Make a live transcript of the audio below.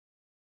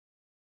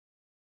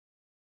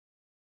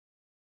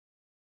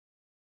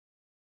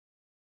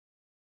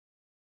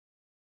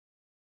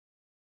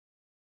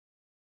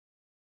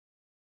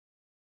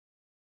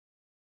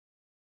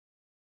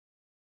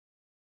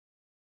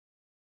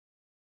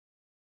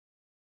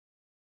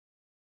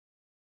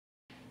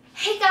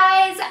Hey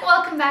guys,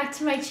 welcome back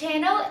to my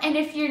channel, and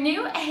if you're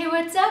new, hey,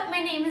 what's up? My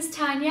name is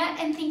Tanya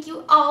and thank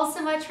you all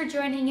so much for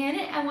joining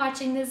in and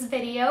watching this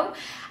video.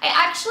 I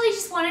actually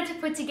just wanted to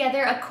put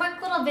together a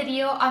quick little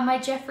video on my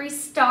Jeffree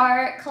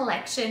Star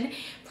collection,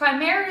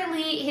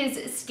 primarily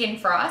his Skin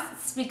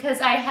Frosts, because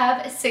I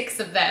have 6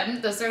 of them.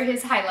 Those are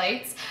his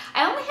highlights.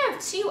 I only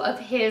have 2 of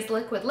his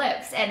liquid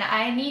lips and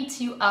I need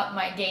to up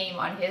my game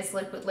on his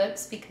liquid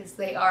lips because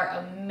they are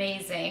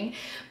amazing.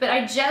 But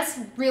I just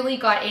really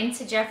got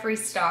into Jeffree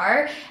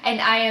Star and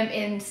I am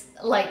in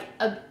like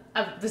I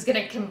was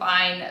gonna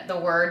combine the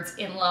words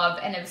in love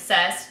and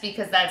obsessed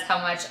because that's how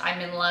much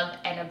I'm in love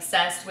and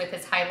obsessed with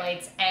his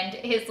highlights and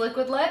his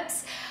liquid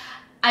lips.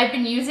 I've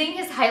been using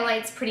his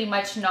highlights pretty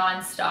much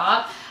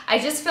non-stop. I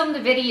just filmed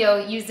a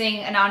video using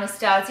an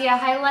Anastasia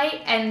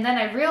highlight and then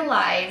I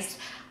realized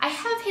I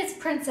have his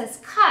Princess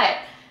Cut.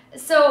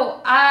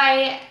 So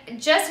I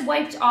just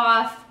wiped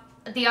off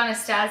the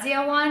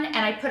Anastasia one and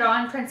I put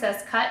on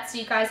Princess Cut so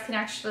you guys can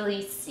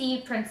actually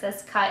see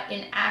Princess Cut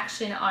in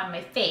action on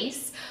my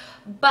face.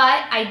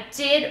 But I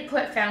did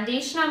put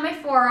foundation on my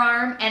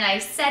forearm and I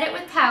set it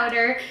with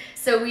powder,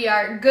 so we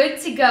are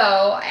good to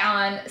go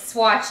on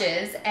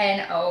swatches.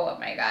 And oh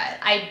my god,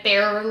 I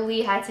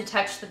barely had to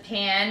touch the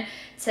pan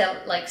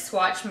to like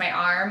swatch my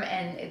arm,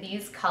 and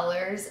these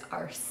colors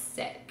are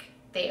sick.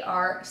 They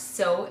are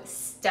so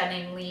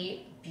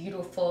stunningly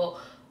beautiful,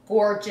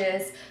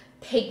 gorgeous,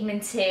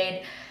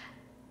 pigmented,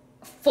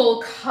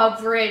 full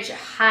coverage,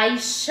 high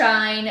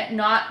shine,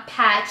 not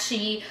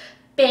patchy,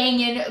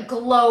 banging,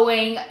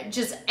 glowing,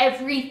 just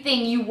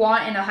everything you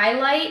want in a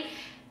highlight,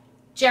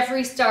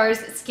 Jeffree Star's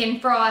Skin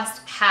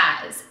Frost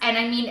has. And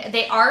I mean,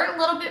 they are a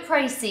little bit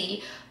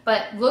pricey,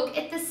 but look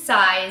at the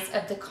size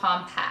of the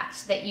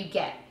compact that you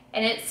get.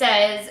 And it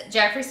says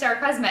Jeffree Star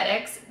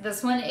Cosmetics.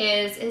 This one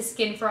is his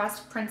Skin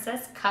Frost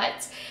Princess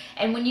Cut.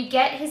 And when you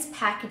get his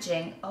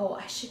packaging, oh,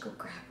 I should go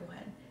grab one.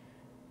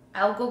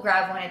 I'll go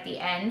grab one at the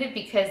end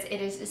because it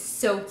is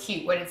so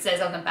cute what it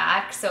says on the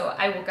back, so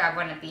I will grab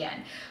one at the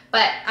end.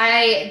 But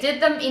I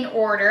did them in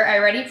order. I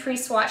already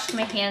pre-swatched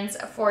my hands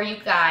for you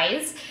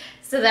guys,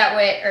 so that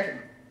way,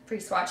 or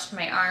pre-swatched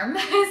my arm,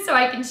 so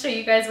I can show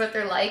you guys what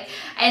they're like.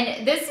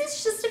 And this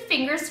is just a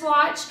finger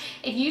swatch.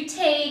 If you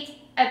take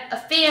a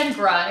fan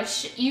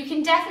brush, you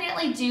can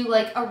definitely do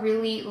like a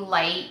really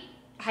light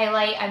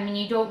highlight. I mean,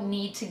 you don't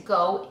need to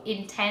go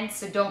intense,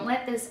 so don't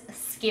let this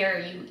scare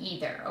you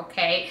either,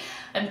 okay?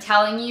 I'm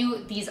telling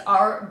you, these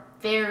are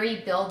very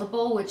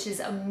buildable, which is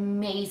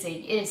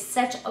amazing. It is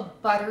such a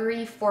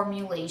buttery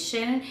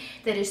formulation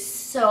that is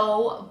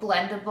so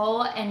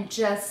blendable and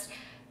just,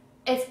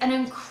 it's an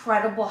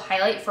incredible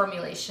highlight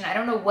formulation. I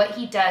don't know what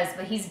he does,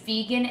 but he's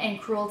vegan and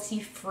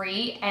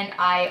cruelty-free, and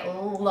I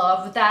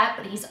love that,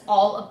 but he's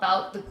all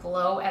about the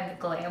glow and the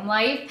glam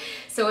life.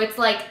 So it's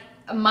like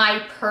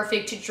my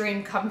perfect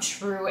dream come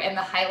true in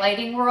the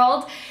highlighting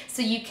world.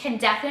 So you can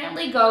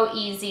definitely go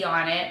easy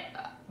on it,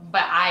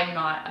 but I'm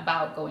not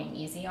about going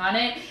easy on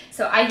it.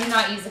 So I do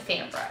not use a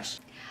fan brush.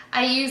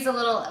 I use a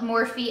little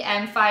Morphe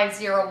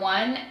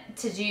M501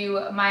 to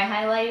do my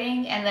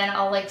highlighting, and then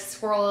I'll like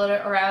swirl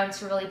it around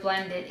to really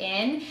blend it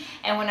in.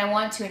 And when I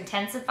want to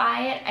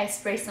intensify it, I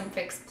spray some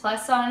Fix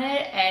Plus on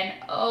it, and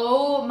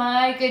oh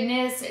my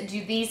goodness,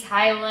 do these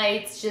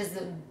highlights just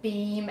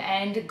beam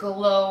and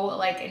glow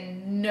like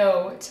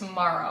no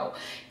tomorrow.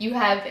 You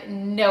have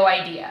no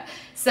idea.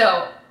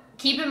 So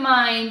keep in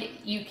mind,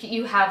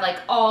 you have like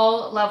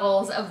all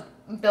levels of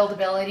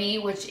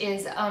buildability, which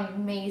is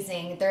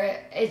amazing.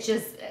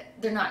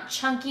 They're not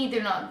chunky,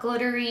 they're not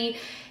glittery.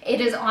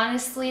 It is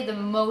honestly the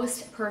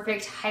most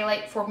perfect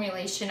highlight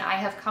formulation I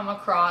have come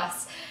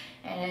across,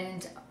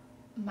 and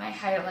my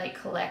highlight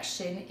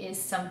collection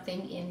is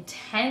something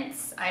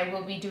intense. I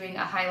will be doing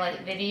a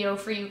highlight video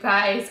for you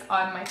guys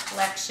on my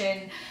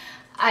collection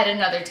at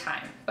another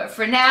time. But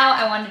for now,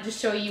 I wanted to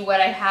show you what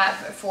I have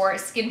for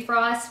Skin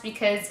Frost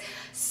because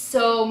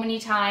so many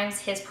times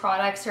his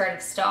products are out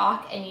of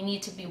stock and you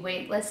need to be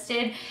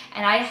waitlisted,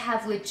 and I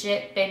have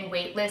legit been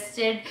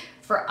waitlisted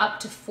for up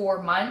to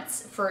 4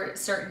 months for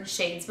certain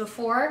shades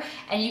before,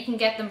 and you can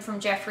get them from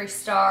Jeffree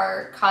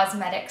Star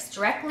Cosmetics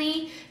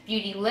directly.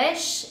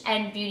 Beautylish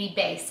and Beauty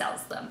Bay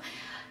sells them.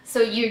 So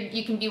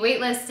you can be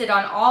waitlisted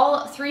on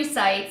all 3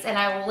 sites, and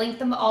I will link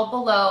them all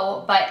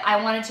below. But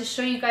I wanted to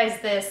show you guys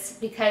this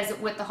because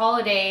with the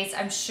holidays,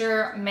 I'm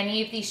sure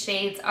many of these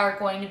shades are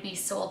going to be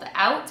sold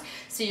out.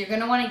 So you're going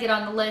to want to get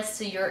on the list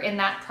so you're in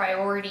that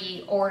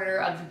priority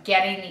order of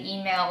getting the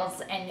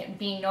emails and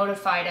being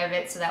notified of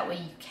it, so that way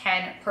you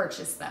can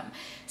purchase them.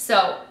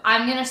 So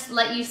I'm going to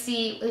let you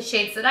see the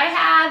shades that I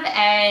have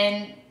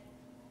and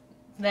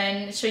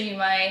then show you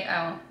my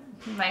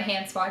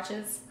hand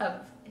swatches of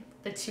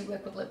the 2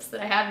 liquid lips that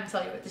I have and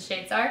tell you what the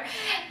shades are,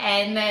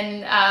 and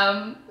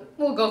then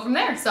we'll go from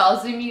there. So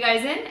I'll zoom you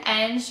guys in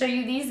and show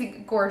you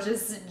these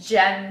gorgeous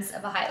gems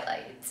of a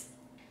highlight.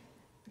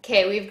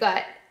 Okay, we've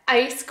got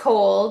Ice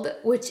Cold,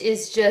 which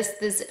is just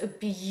this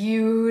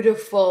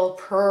beautiful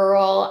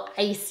pearl,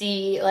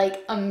 icy,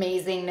 like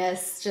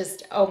amazingness,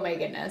 just oh my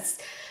goodness.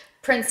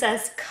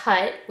 Princess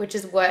Cut, which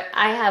is what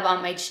I have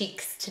on my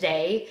cheeks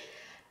today.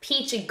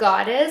 Peach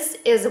Goddess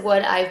is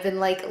what I've been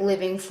like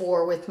living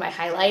for with my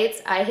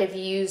highlights. I have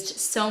used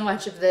so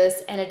much of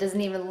this and it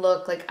doesn't even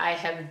look like I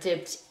have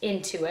dipped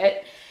into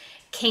it.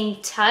 King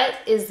Tut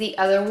is the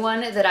other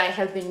one that I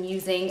have been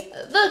using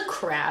the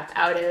crap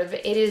out of.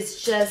 It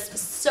is just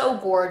so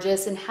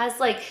gorgeous and has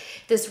like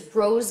this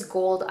rose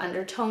gold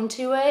undertone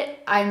to it.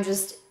 I'm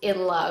just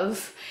in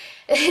love.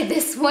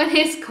 This one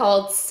is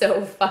called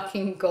So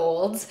Fucking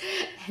Gold,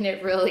 and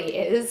it really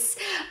is.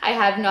 I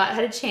have not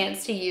had a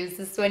chance to use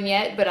this one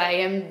yet, but I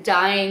am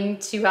dying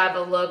to have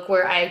a look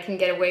where I can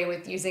get away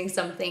with using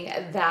something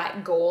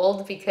that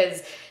gold,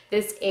 because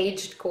this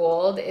aged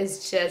gold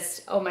is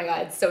just, oh my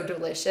God, so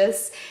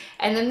delicious.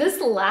 And then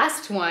this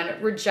last one,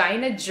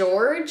 Regina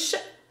George,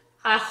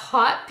 a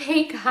hot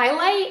pink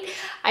highlight.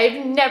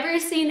 I've never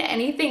seen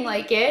anything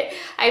like it.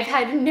 I've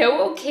had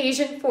no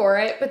occasion for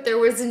it, but there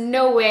was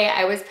no way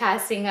I was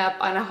passing up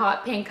on a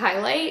hot pink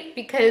highlight,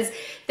 because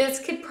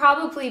this could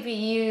probably be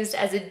used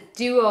as a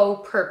duo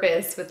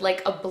purpose with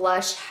like a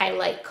blush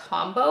highlight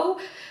combo.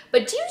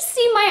 But do you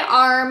see my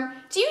arm?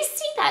 Do you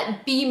see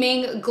that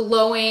beaming,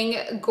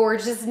 glowing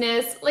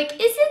gorgeousness? Like,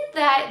 isn't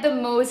that the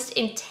most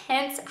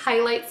intense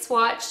highlight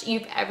swatch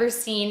you've ever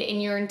seen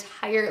in your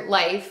entire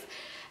life?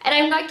 And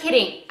I'm not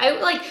kidding. I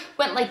like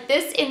went like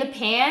this in the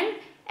pan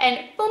and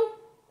boom,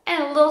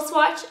 and a little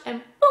swatch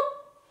and boom.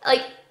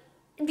 Like,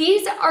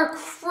 these are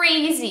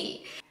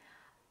crazy.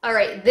 All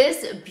right,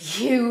 this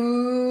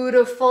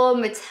beautiful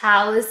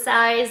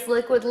metallicized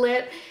liquid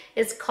lip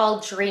is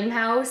called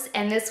Dreamhouse,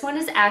 and this one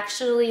is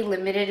actually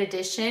limited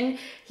edition.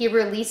 He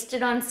released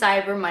it on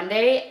Cyber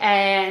Monday,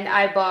 and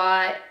I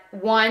bought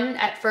one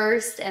at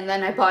first, and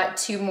then I bought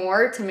two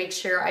more to make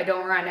sure I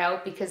don't run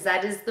out, because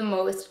that is the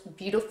most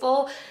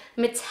beautiful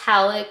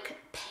metallic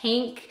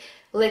pink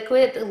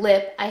liquid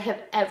lip I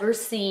have ever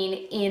seen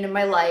in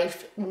my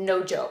life,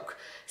 no joke.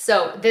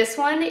 So this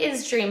one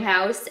is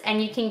Dreamhouse,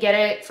 and you can get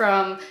it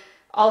from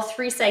all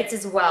three sites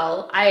as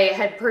well. I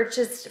had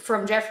purchased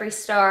from Jeffree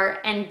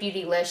Star and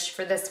Beautylish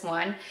for this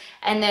one.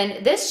 And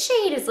then this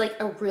shade is like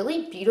a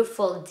really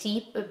beautiful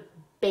deep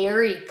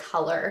berry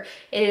color.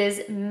 It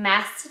is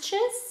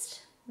Masochist.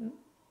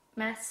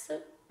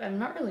 I'm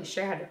not really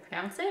sure how to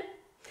pronounce it.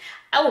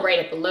 I will write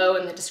it below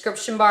in the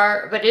description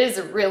bar, but it is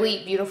a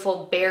really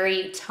beautiful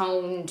berry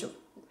toned,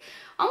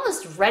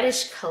 almost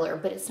reddish color,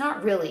 but it's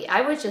not really.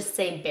 I would just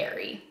say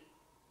berry.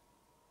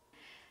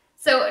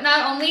 So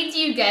not only do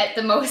you get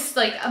the most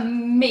like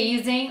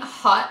amazing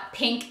hot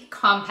pink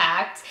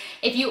compact,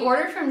 if you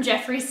order from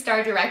Jeffree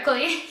Star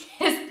directly,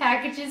 his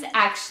packages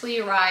actually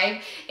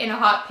arrive in a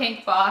hot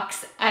pink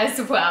box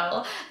as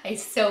well. I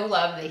so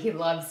love that he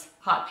loves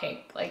hot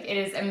pink. Like, it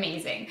is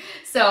amazing.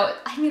 So,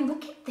 I mean,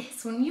 look at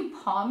this. When you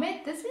palm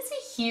it, this is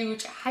a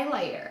huge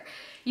highlighter.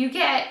 You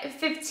get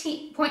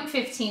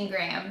 0.15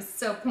 grams,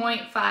 so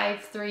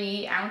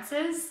 0.53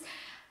 ounces.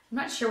 I'm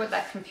not sure what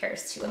that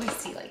compares to. Let me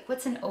see, like,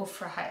 what's an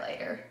Ofra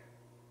highlighter?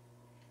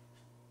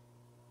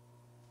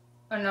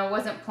 Oh no, it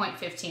wasn't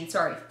 0.15,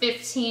 sorry.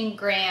 15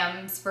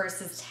 grams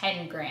versus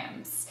 10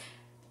 grams.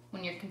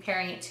 When you're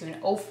comparing it to an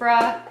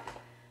Ofra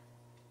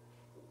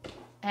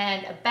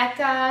and a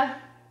Becca,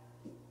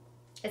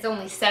 it's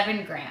only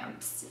 7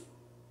 grams.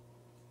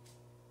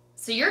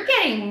 So you're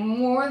getting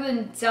more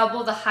than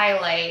double the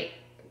highlight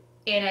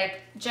in a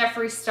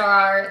Jeffree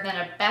Star than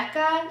a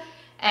Becca.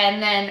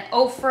 And then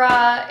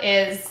Ofra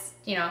is,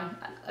 you know,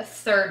 a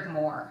third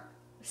more.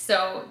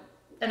 So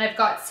then I've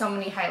got so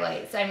many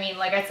highlights. I mean,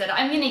 like I said,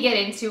 I'm gonna get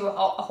into a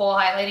whole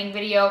highlighting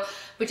video,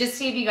 but just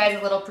to give you guys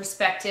a little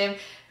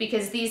perspective,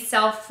 because these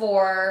sell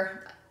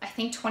for, I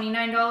think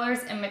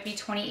 $29, it might be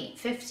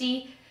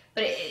 $28.50,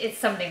 but it's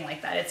something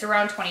like that. It's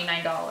around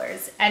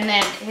 $29. And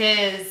then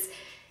his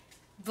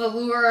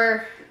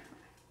Velour,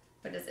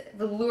 what is it?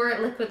 Velour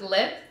liquid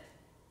lip.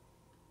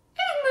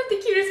 The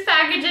cutest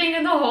packaging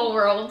in the whole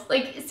world.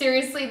 Like,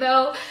 seriously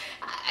though,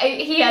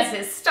 he has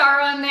his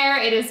star on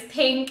there. It is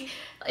pink.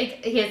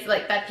 Like, he has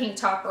like that pink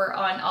topper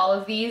on all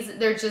of these.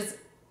 They're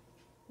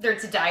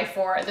to die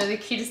for. They're the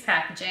cutest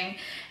packaging.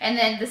 And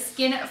then the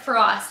Skin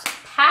Frost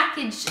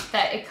package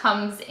that it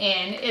comes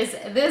in is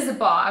this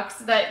box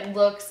that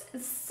looks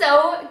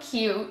so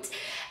cute.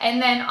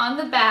 And then on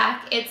the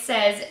back it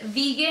says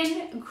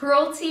vegan,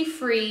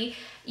 cruelty-free,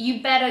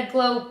 you better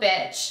glow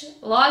bitch,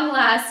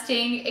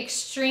 long-lasting,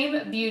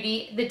 extreme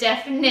beauty, the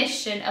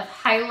definition of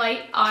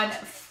highlight on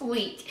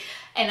fleek.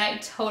 And I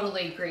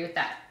totally agree with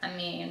that. I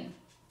mean,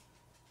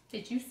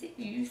 did you see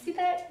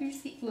that? You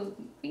see, look.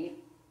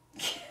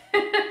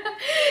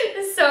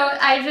 So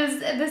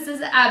this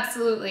is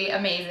absolutely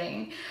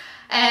amazing.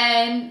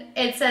 And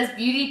it says,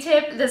 beauty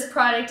tip, this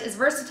product is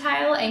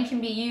versatile and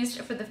can be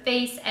used for the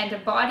face and a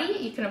body.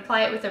 You can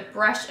apply it with a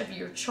brush of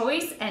your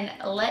choice and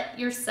let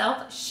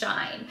yourself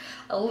shine.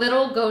 A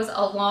little goes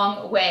a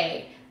long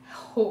way.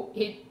 Oh,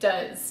 it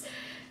does.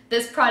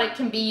 This product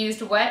can be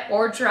used wet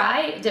or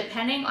dry,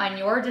 depending on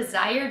your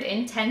desired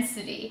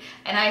intensity.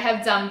 And I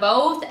have done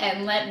both,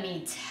 and let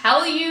me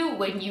tell you,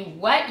 when you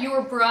wet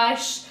your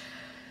brush,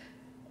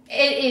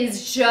 It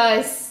is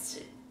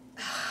just,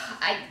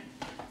 I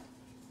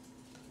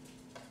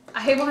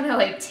want to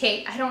like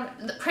take,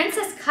 the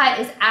Princess Cut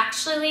is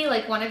actually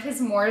like one of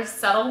his more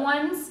subtle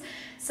ones.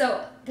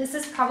 So this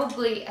is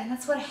probably, and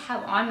that's what I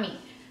have on me.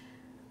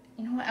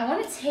 You know what, I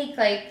want to take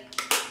like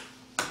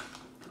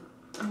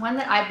one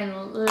that I've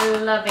been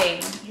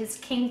loving, his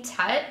King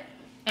Tut,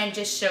 and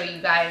just show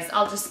you guys.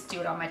 I'll just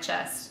do it on my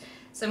chest.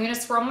 So I'm going to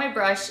swirl my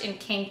brush in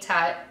King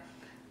Tut.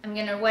 I'm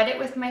going to wet it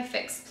with my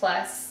Fix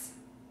Plus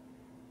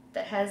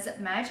that has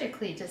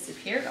magically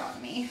disappeared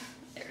on me.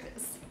 There it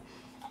is.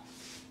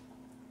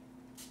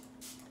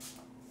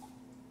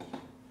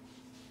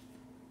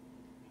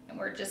 And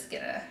we're just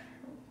going to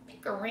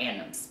pick a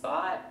random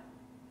spot.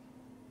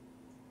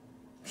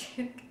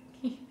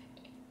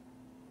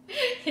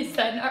 Is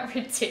that not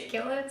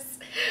ridiculous?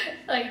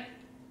 Like,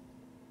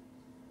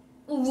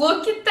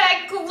 look at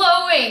that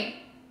glowing.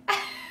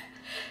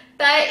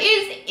 That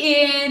is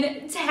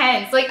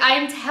intense. Like,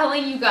 I'm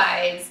telling you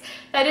guys,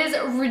 that is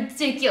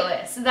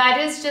ridiculous. That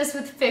is just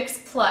with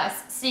Fix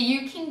Plus. So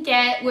you can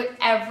get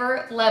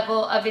whatever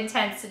level of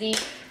intensity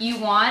you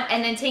want.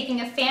 And then taking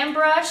a fan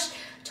brush,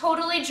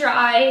 totally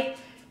dry,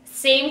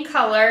 same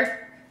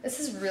color. This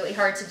is really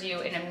hard to do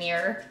in a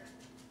mirror.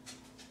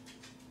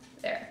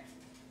 There.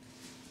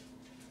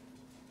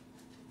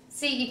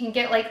 See, you can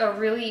get like a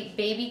really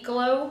baby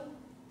glow.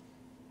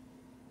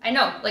 I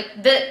know,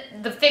 like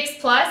the Fix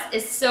Plus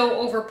is so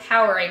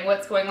overpowering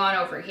what's going on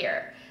over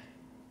here.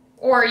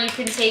 Or you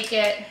can take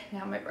it,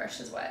 now my brush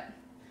is wet.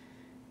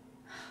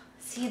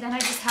 See, then I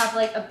just have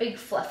like a big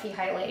fluffy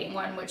highlighting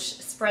one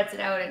which spreads it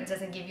out and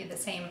doesn't give you the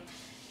same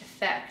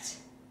effect.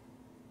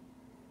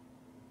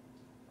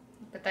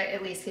 But that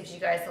at least gives you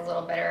guys a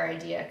little better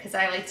idea, because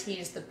I like to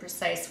use the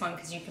precise one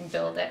because you can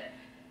build it.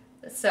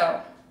 So,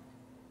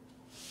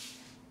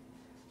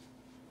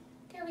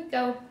 there we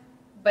go.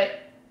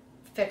 But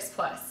Fix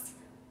Plus.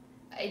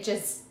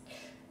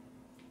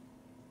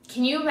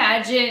 Can you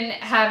imagine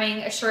having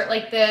a shirt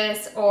like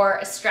this or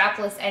a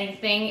strapless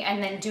anything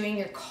and then doing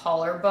your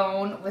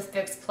collarbone with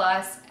Fix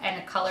Plus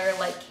and a color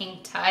like King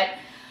Tut?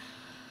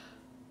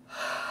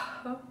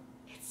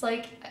 It's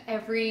like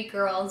every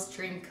girl's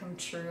dream come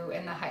true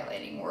in the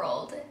highlighting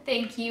world.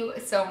 Thank you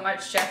so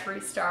much,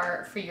 Jeffree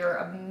Star, for your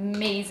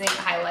amazing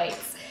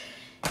highlights.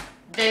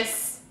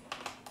 This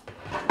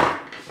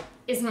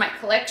is my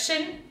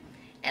collection,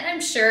 and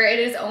I'm sure it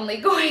is only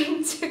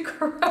going to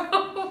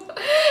grow.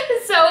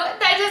 So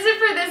that does it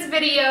for this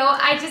video.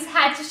 I just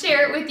had to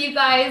share it with you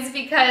guys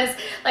because,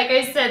 like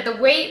I said, the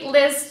wait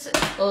list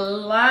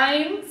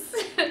lines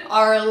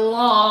are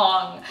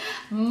long,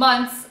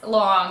 months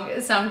long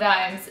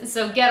sometimes.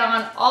 So get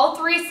on all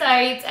 3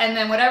 sites, and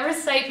then whatever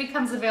site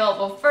becomes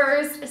available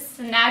first,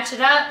 snatch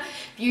it up.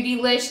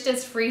 Beautylish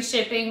does free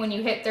shipping when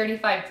you hit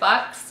 35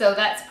 bucks, so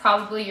that's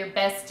probably your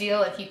best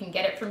deal if you can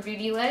get it from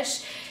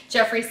Beautylish.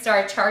 Jeffree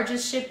Star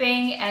charges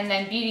shipping, and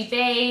then Beauty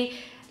Bay,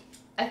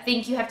 I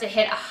think you have to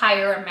hit a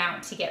higher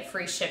amount to get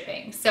free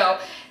shipping. So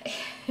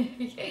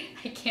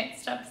I can't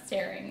stop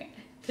staring at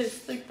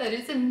this. Like, that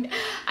is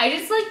I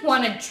just like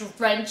want to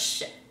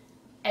drench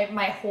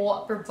my whole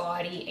upper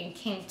body in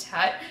King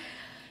Tut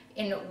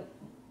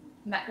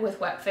with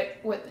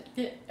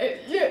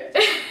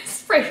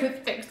sprayed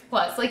with Fix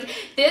Plus. Like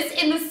this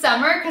in the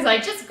summer, because I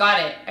just got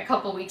it a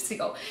couple weeks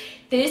ago.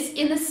 This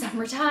in the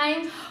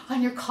summertime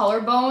on your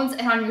collarbones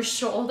and on your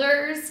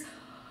shoulders.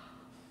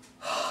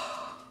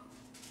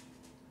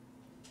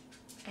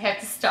 I have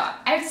to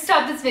stop. I have to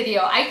stop this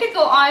video. I could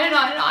go on and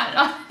on and on and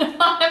on and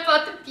on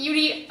about the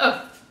beauty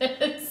of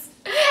this.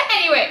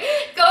 Anyway,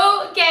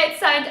 go get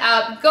signed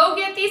up. Go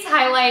get these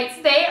highlights.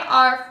 They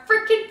are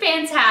freaking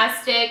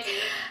fantastic.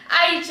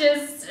 I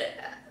just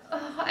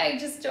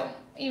don't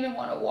even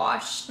want to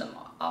wash them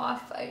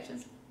off.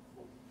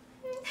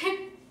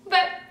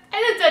 But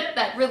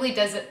that really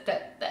does it.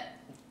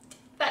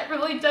 That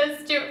really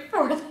does do it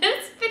for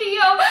this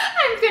video.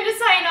 I'm gonna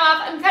sign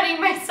off. I'm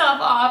cutting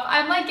myself off.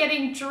 I'm like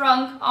getting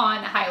drunk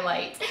on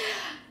highlight.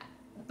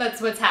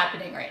 That's what's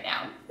happening right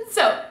now.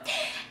 So,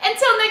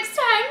 until next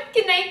time,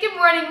 good night, good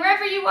morning,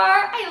 wherever you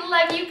are. I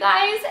love you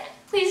guys.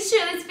 Please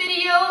share this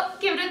video.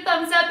 Give it a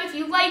thumbs up if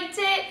you liked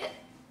it.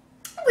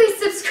 Please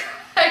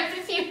subscribe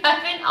if you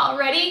haven't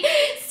already.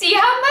 See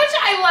how much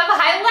I love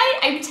highlight?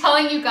 I'm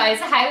telling you guys,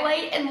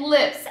 highlight and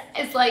lips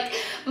is like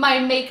my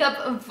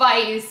makeup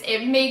vice.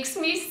 It makes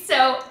me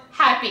so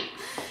happy.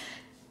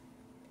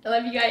 I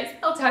love you guys.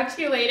 I'll talk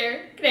to you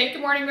later. Good night,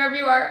 good morning, wherever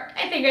you are.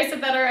 I think I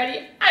said that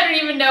already. I don't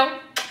even know.